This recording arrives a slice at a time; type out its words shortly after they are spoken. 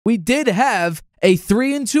we did have a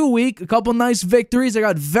 3-2 week, a couple nice victories. I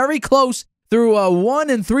got very close through 1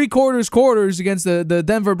 3/4 quarters against the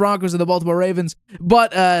Denver Broncos and the Baltimore Ravens,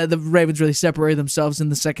 but the Ravens really separated themselves in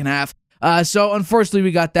the second half. So unfortunately,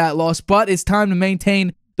 we got that loss, but it's time to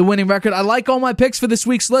maintain the winning record. I like all my picks for this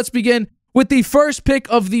week, so let's begin with the first pick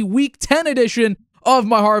of the Week 10 edition of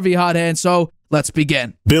my Harvey Hot Hand. So let's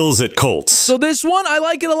begin. Bills at Colts. So this one, I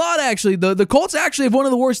like it a lot, actually. The Colts actually have one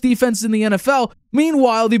of the worst defenses in the NFL.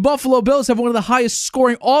 Meanwhile, the Buffalo Bills have one of the highest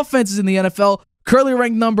scoring offenses in the NFL, currently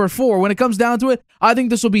ranked number 4. When it comes down to it, I think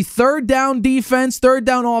this will be third down defense, third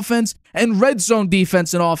down offense, and red zone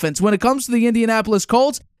defense and offense. When it comes to the Indianapolis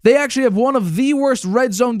Colts, they actually have one of the worst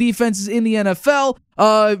red zone defenses in the NFL.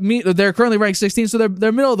 They're currently ranked 16th, so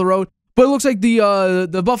they're middle of the road. But it looks like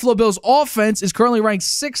the Buffalo Bills offense is currently ranked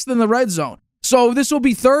 6th in the red zone. So this will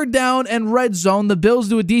be third down and red zone. The Bills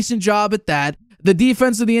do a decent job at that. The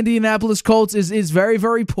defense of the Indianapolis Colts is very,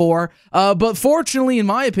 very poor. But fortunately, in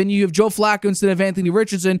my opinion, you have Joe Flacco instead of Anthony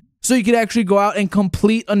Richardson, so you could actually go out and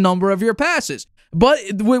complete a number of your passes. But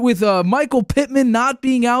with Michael Pittman not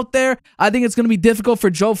being out there, I think it's going to be difficult for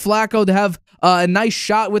Joe Flacco to have a nice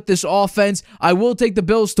shot with this offense. I will take the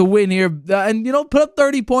Bills to win here and, put up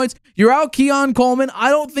 30 points. You're out Keon Coleman. I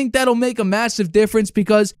don't think that'll make a massive difference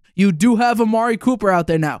because you do have Amari Cooper out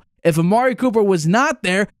there now. If Amari Cooper was not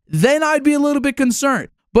there, then I'd be a little bit concerned.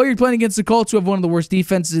 But you're playing against the Colts, who have one of the worst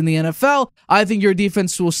defenses in the NFL. I think your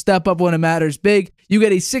defense will step up when it matters big. You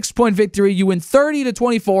get a 6-point victory. You win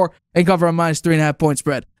 30-24 and cover a -3.5 point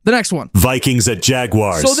spread. The next one. Vikings at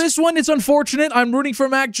Jaguars. So this one, it's unfortunate. I'm rooting for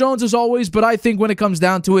Mac Jones as always, but I think when it comes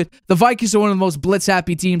down to it, the Vikings are one of the most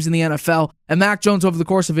blitz-happy teams in the NFL. And Mac Jones, over the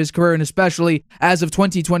course of his career, and especially as of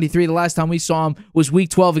 2023, the last time we saw him was Week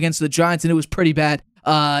 12 against the Giants, and it was pretty bad.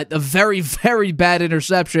 A very, very bad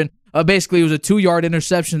interception. Basically, it was a 2-yard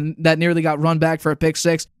interception that nearly got run back for a pick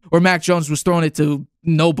 6, where Mac Jones was throwing it to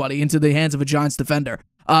nobody, into the hands of a Giants defender.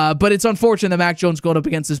 But it's unfortunate that Mac Jones going up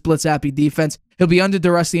against this blitz-happy defense. He'll be under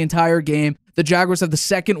duress the entire game. The Jaguars have the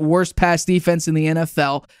second worst pass defense in the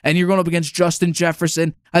NFL, and you're going up against Justin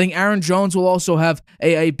Jefferson. I think Aaron Jones will also have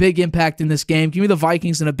a big impact in this game. Give me the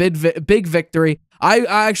Vikings in a big victory. I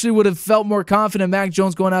actually would have felt more confident Mac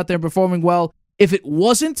Jones going out there and performing well if it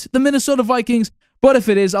wasn't the Minnesota Vikings. But if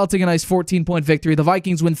it is, I'll take a nice 14-point victory. The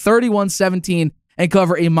Vikings win 31-17 and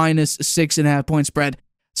cover a -6.5 point spread.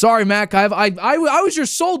 Sorry, Mac. I was your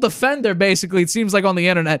sole defender, basically, it seems like, on the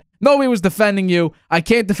internet. Nobody was defending you. I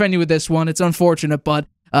can't defend you with this one. It's unfortunate, but,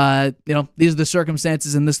 these are the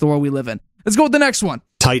circumstances and this is the world we live in. Let's go with the next one.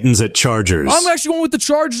 Titans at Chargers. I'm actually going with the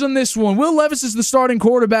Chargers on this one. Will Levis is the starting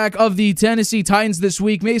quarterback of the Tennessee Titans this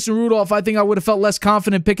week. Mason Rudolph, I think I would have felt less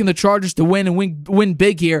confident picking the Chargers to win and win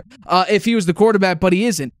big here if he was the quarterback, but he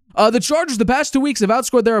isn't. The Chargers, the past 2 weeks, have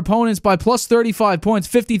outscored their opponents by plus 35 points,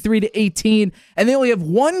 53-18, and they only have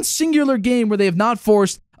one singular game where they have not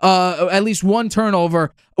forced at least one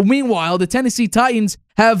turnover. Meanwhile, the Tennessee Titans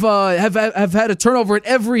have had a turnover in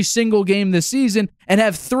every single game this season and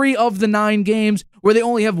have 3 of the 9 games where they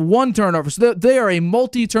only have one turnover. So they are a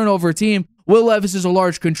multi-turnover team. Will Levis is a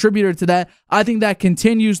large contributor to that. I think that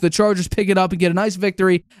continues. The Chargers pick it up and get a nice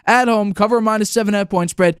victory at home, cover a -7.5 point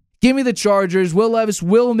spread. Give me the Chargers. Will Levis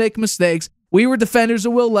will make mistakes. We were defenders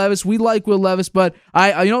of Will Levis. We like Will Levis, but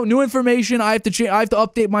new information. I have to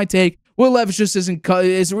update my take. Will Levis just isn't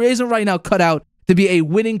right now cut out to be a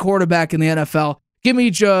winning quarterback in the NFL. Give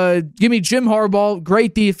me Jim Harbaugh,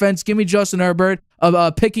 great defense. Give me Justin Herbert,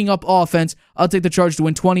 picking up offense. I'll take the Chargers to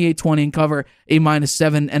win 28-20 and cover a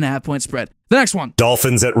 -7.5 point spread. The next one.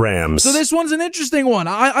 Dolphins at Rams. So this one's an interesting one.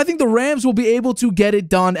 I think the Rams will be able to get it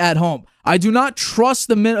done at home. I do not trust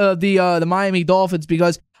the Miami Dolphins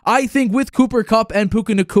because I think with Cooper Kupp and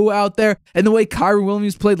Puka Nacua out there and the way Kyrie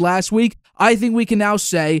Williams played last week, I think we can now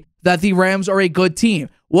say that the Rams are a good team.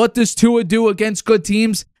 What does Tua do against good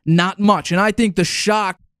teams? Not much. And I think the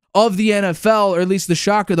shock of the NFL, or at least the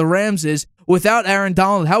shock of the Rams, is without Aaron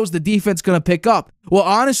Donald, how is the defense going to pick up? Well,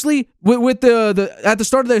 honestly, with at the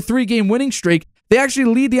start of their 3-game winning streak, they actually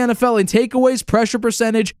lead the NFL in takeaways, pressure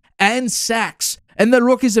percentage, and sacks. And the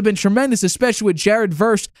rookies have been tremendous, especially with Jared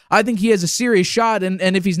Verse. I think he has a serious shot, and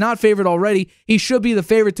if he's not favored already, he should be the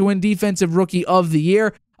favorite to win Defensive Rookie of the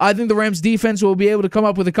Year. I think the Rams defense will be able to come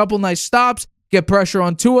up with a couple nice stops, get pressure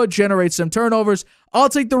on Tua, generate some turnovers. I'll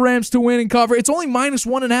take the Rams to win and cover. It's only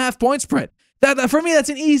 -1.5 point spread. That for me, that's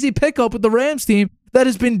an easy pickup with the Rams team that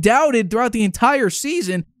has been doubted throughout the entire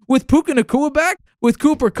season. With Puka Nacua back, with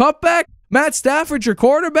Cooper Kupp back, Matt Stafford, your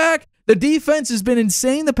quarterback. The defense has been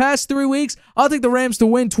insane the past 3 weeks. I'll take the Rams to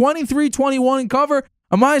win 23-21 and cover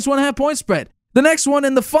a -1.5 point spread. The next one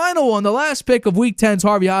and the final one, the last pick of Week 10's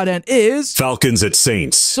Harvey Hot Hand is Falcons at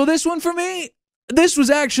Saints. So this one for me, this was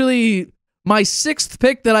actually my 6th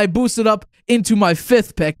pick that I boosted up into my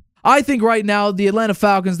 5th pick. I think right now the Atlanta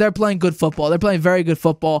Falcons, they're playing good football. They're playing very good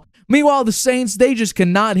football. Meanwhile, the Saints, they just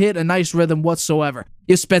cannot hit a nice rhythm whatsoever.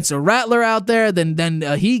 You Spencer Rattler out there, then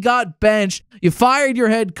he got benched. You fired your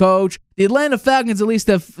head coach. The Atlanta Falcons at least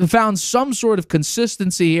have found some sort of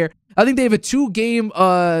consistency here. I think they have a two-game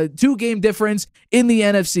difference in the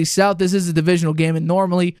NFC South. This is a divisional game, and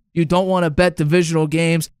normally you don't want to bet divisional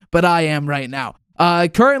games, but I am right now.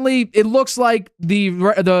 Currently, it looks like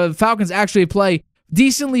the Falcons actually play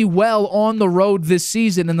decently well on the road this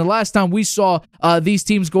season, and the last time we saw these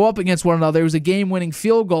teams go up against one another, it was a game-winning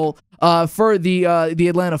field goal for the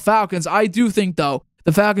Atlanta Falcons. I do think, though,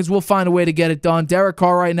 the Falcons will find a way to get it done. Derek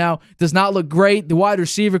Carr right now does not look great. The wide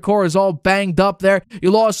receiver core is all banged up there. You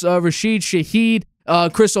lost Rashid Shaheed,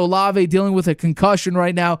 Chris Olave dealing with a concussion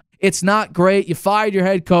right now. It's not great. You fired your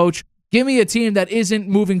head coach. Give me a team that isn't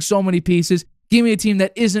moving so many pieces. Give me a team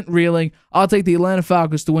that isn't reeling. I'll take the Atlanta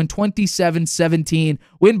Falcons to win 27-17,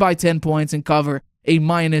 win by 10 points, and cover a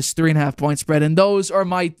minus 3.5 point spread. And those are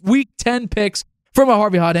my Week 10 picks from a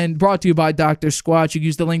Harvey Hot Hand, brought to you by Doctor Squatch. You can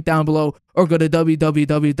use the link down below or go to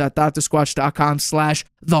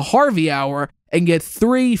www.drsquatch.com/theharveyhour and get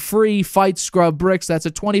 3 free Fight Scrub bricks. That's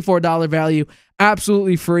a $24 value,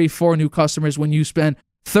 absolutely free for new customers when you spend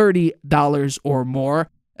 $30 or more.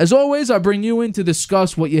 As always, I bring you in to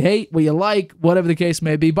discuss what you hate, what you like, whatever the case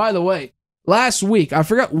may be. By the way, last week, I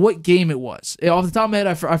forgot what game it was. Off the top of my head,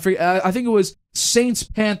 I think it was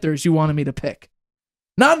Saints-Panthers you wanted me to pick.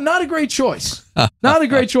 Not a great choice. Not a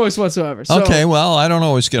great choice whatsoever. So, okay, well, I don't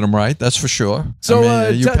always get them right, that's for sure. So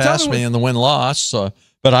you passed me in the win-loss,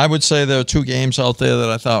 but I would say there are 2 games out there that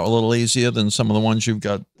I thought were a little easier than some of the ones you've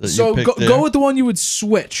got. So you picked go with the one you would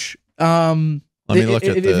switch. Let me look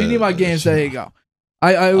at if you need my games, there you go.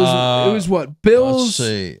 It was what? Bills. Let's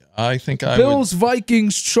see. I think Bills,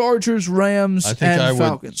 Vikings, Chargers, Rams, and Falcons.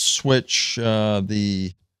 I would switch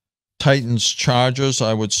the Titans, Chargers.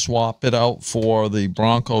 I would swap it out for the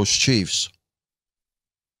Broncos, Chiefs.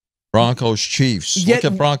 Broncos, Chiefs. Look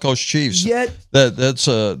at Broncos, Chiefs.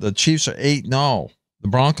 The Chiefs are 8-0. The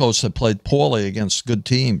Broncos have played poorly against good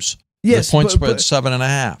teams. Yes, the point spread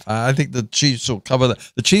 7.5. I think the Chiefs will cover that.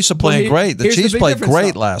 The Chiefs are playing great. The Chiefs played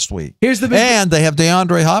great last week. And they have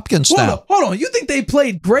DeAndre Hopkins now. Hold on. You think they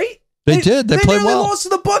played great? They did. They played well. They lost to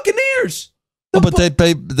the Buccaneers. But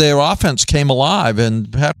their offense came alive,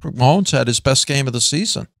 and Patrick Mahomes had his best game of the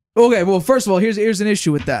season. Okay, well, first of all, here's an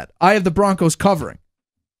issue with that. I have the Broncos covering.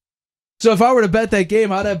 So if I were to bet that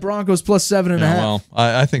game, I'd have Broncos plus 7.5. Yeah, well,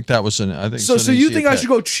 I think that was an. I think so. So you think I should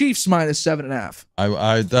go Chiefs minus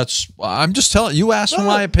 7.5? I'm just telling you. Asked for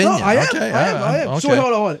my opinion. No, I am. Okay. So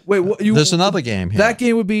hold on. Wait. There's another game here. That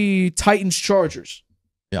game would be Titans Chargers.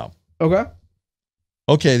 Yeah. Okay.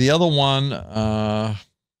 Okay. The other one.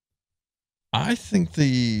 I think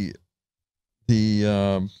the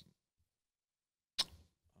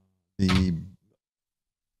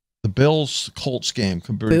Bills Colts game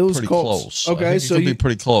could be pretty close. Okay, so it could be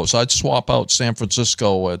pretty close. I'd swap out San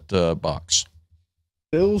Francisco at Bucks.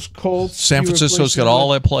 Bills Colts. San Francisco's got all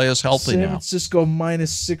their players healthy now. San Francisco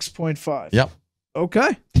minus 6.5. Yep.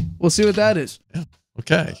 Okay. We'll see what that is. Yeah.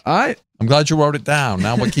 Okay. All right. I'm glad you wrote it down.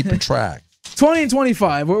 Now we're keeping track.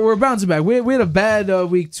 20-25. We're bouncing back. We had a bad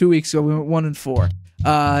week 2 weeks ago. We went 1-4.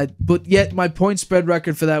 But yet my point spread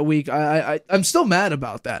record for that week, I'm still mad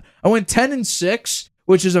about that. I went 10-6,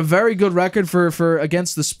 which is a very good record for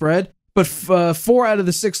against the spread. But 4 out of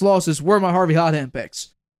the 6 losses were my Harvey Hot Hand picks.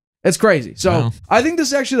 It's crazy. So wow. I think this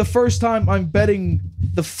is actually the first time I'm betting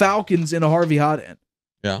the Falcons in a Harvey Hot Hand.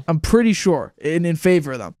 Yeah, I'm pretty sure in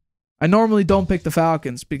favor of them. I normally don't pick the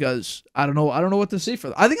Falcons because I don't know what to see for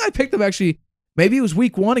them. I think I picked them actually. Maybe it was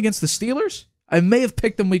week 1 against the Steelers. I may have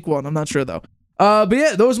picked them week 1. I'm not sure though. But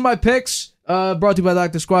yeah, those are my picks. Brought to you by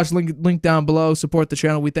Doctor Squatch. Link down below. Support the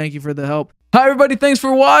channel. We thank you for the help. Hi everybody. Thanks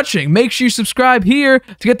for watching. Make sure you subscribe here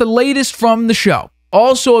to get the latest from the show.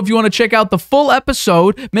 Also, if you want to check out the full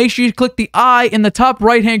episode, make sure you click the I in the top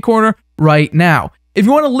right-hand corner right now. If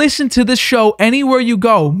you want to listen to this show anywhere you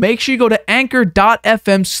go, make sure you go to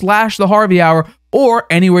anchor.fm/theharveyhour or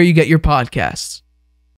anywhere you get your podcasts.